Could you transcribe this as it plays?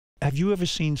Have you ever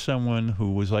seen someone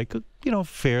who was like,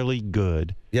 fairly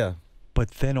good? Yeah.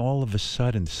 But then all of a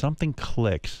sudden something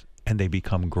clicks and they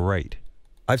become great.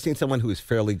 I've seen someone who is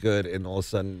fairly good and all of a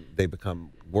sudden they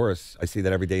become worse. I see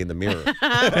that every day in the mirror.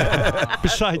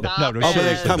 Besides that, no, but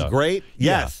they become no. great?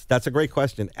 Yes, Yeah. that's a great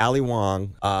question. Ali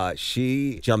Wong,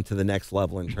 she jumped to the next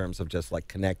level in terms of just like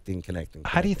connecting.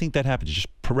 How do you think that happens? Just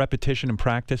repetition and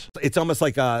practice? It's almost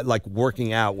like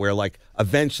working out, where like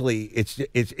eventually it's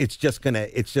just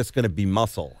gonna be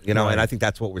muscle, you know. Right. And I think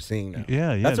that's what we're seeing now.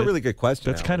 Yeah. That's a really good question.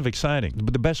 That's kind of exciting.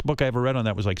 But the best book I ever read on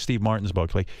that was like Steve Martin's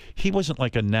book. Like he wasn't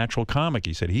like a natural comic.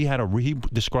 He said he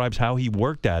describes how he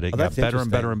worked at it. Got better and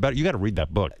better and better. You got to read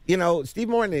that book. You know, Steve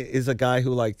Martin is a guy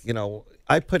who, like, you know,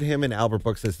 I put him and Albert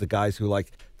Brooks as the guys who,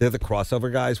 like, they're the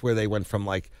crossover guys, where they went from,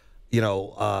 like,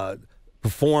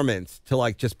 performance to,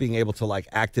 like, just being able to, like,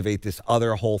 activate this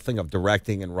other whole thing of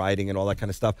directing and writing and all that kind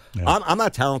of stuff. Yeah. I'm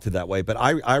not talented that way, but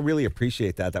I really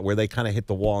appreciate that where they kind of hit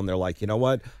the wall and they're like, you know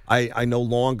what, I no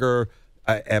longer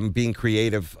am being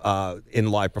creative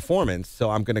in live performance, so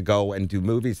I'm going to go and do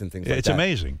movies and things like that. It's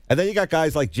amazing. And then you got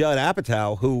guys like Judd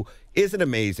Apatow, who is an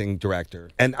amazing director,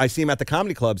 and I see him at the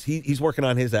comedy clubs. He's working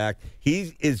on his act.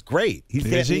 He is great.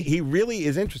 He really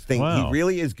is interesting. Wow. He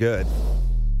really is good.